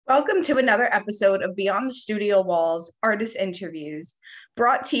Welcome to another episode of Beyond the Studio Walls Artist Interviews,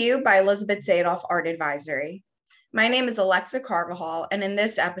 brought to you by Elizabeth Zadoff Art Advisory. My name is Alexa Carvajal, and in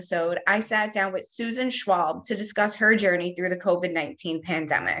this episode, I sat down with Susan Schwalb to discuss her journey through the COVID-19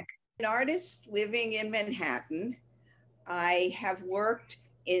 pandemic. An artist living in Manhattan. I have worked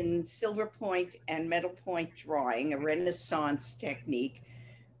in silver point and metal point drawing, a Renaissance technique,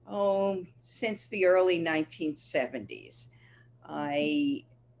 since the early 1970s. I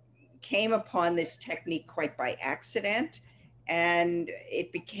came upon this technique quite by accident, and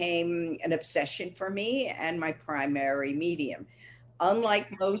it became an obsession for me and my primary medium.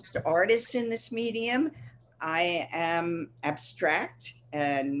 Unlike most artists in this medium, I am abstract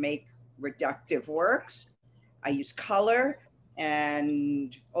and make reductive works. I use color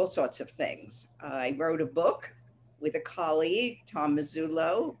and all sorts of things. I wrote a book with a colleague, Tom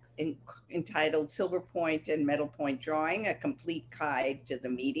Mazzullo, entitled Silver Point and Metal Point Drawing, a complete guide to the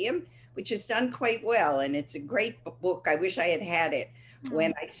medium, which has done quite well. And it's a great book. I wish I had had it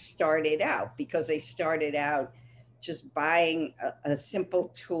when I started out, because I started out just buying a simple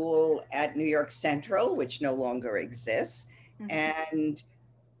tool at New York Central, which no longer exists, and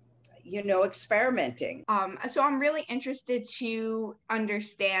experimenting. So I'm really interested to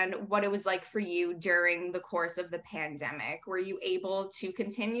understand what it was like for you during the course of the pandemic. Were you able to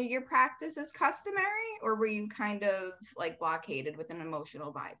continue your practice as customary, or were you kind of like blockaded with an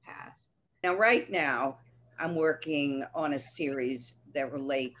emotional bypass? Now, right now, I'm working on a series that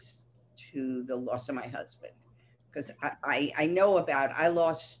relates to the loss of my husband, because I know about, I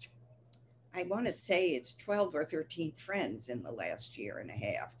lost, I want to say it's 12 or 13 friends in the last year and a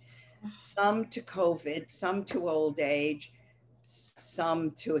half. Some to COVID, some to old age,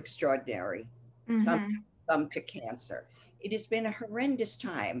 some to extraordinary, some to cancer. It has been a horrendous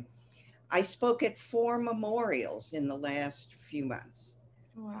time. I spoke at 4 memorials in the last few months,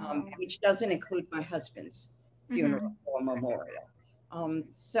 which doesn't include my husband's funeral or memorial.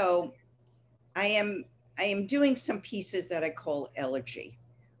 So I am doing some pieces that I call elegy,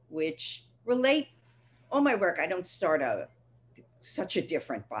 which relate all my work. I don't start such a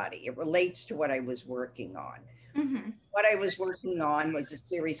different body. It relates to what I was working on. What I was working on was a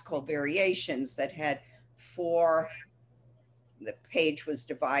series called Variations that had 4, the page was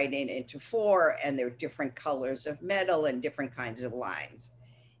divided into 4, and there are different colors of metal and different kinds of lines.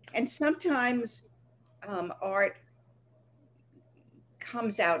 And sometimes art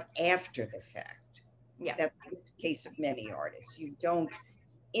comes out after the fact. Yeah. That's the case of many artists. You don't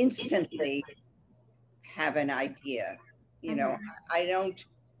instantly have an idea. I don't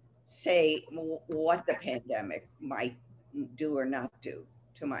say what the pandemic might do or not do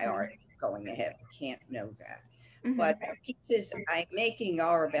to my art going ahead. I can't know that. But the pieces I'm making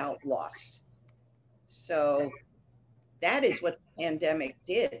are about loss. So that is what the pandemic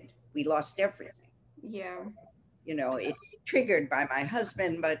did. We lost everything. Yeah. So, it's triggered by my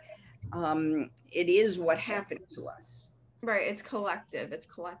husband, but it is what happened to us. Right, it's collective.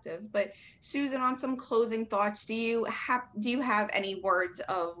 But Susan, on some closing thoughts, do you have any words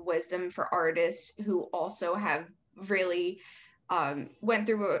of wisdom for artists who also have really went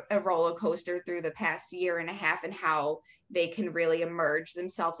through a roller coaster through the past year and a half, and how they can really emerge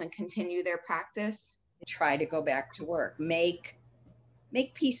themselves and continue their practice? Try to go back to work, make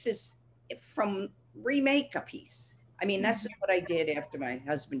pieces remake a piece. I mean, that's what I did after my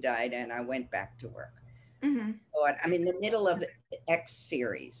husband died, and I went back to work. But I'm in the middle of the X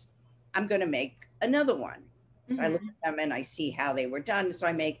series. I'm going to make another one. So I look at them and I see how they were done. So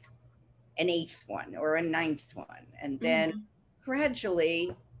I make an 8th one or a 9th one. And then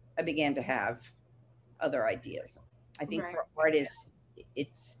gradually I began to have other ideas. I think for artists,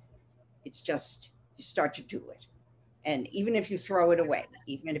 it's just, you start to do it. And even if you throw it away,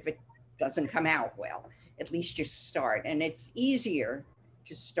 even if it doesn't come out well, at least you start. And it's easier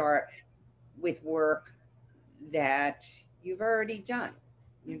to start with work that you've already done.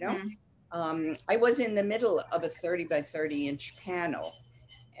 I was in the middle of a 30 by 30 inch panel,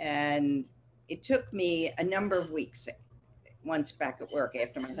 and it took me a number of weeks, once back at work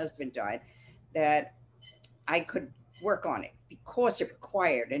after my husband died, that I could work on it, because it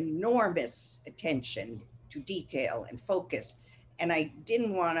required enormous attention to detail and focus, and I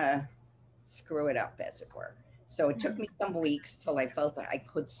didn't want to screw it up, as it were. So it took me some weeks till I felt that I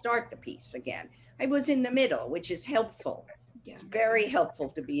could start the piece again. I was in the middle, which is helpful. Yeah. It's very helpful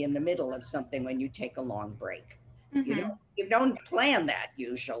to be in the middle of something when you take a long break. You don't plan that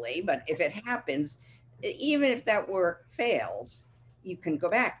usually, but if it happens, even if that work fails, you can go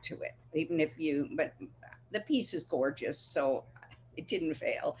back to it. But the piece is gorgeous, so it didn't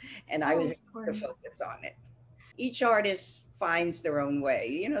fail, and I was able to focus on it. each artist finds their own way.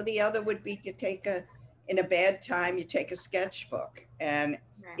 You know, the other would be to take in a bad time, you take a sketchbook. And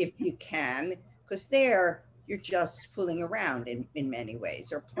Right. if you can, because there you're just fooling around in many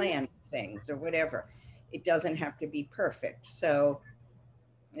ways or planning things or whatever. It doesn't have to be perfect. So,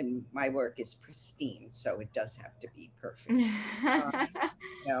 and my work is pristine, so it does have to be perfect. Um,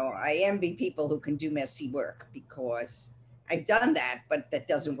 you know, I envy people who can do messy work because I've done that, but that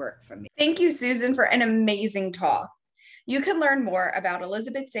doesn't work for me. Thank you, Susan, for an amazing talk. You can learn more about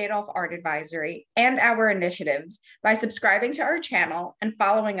Elizabeth Sadoff Art Advisory and our initiatives by subscribing to our channel and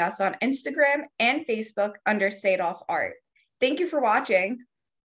following us on Instagram and Facebook under Sadoff Art. Thank you for watching.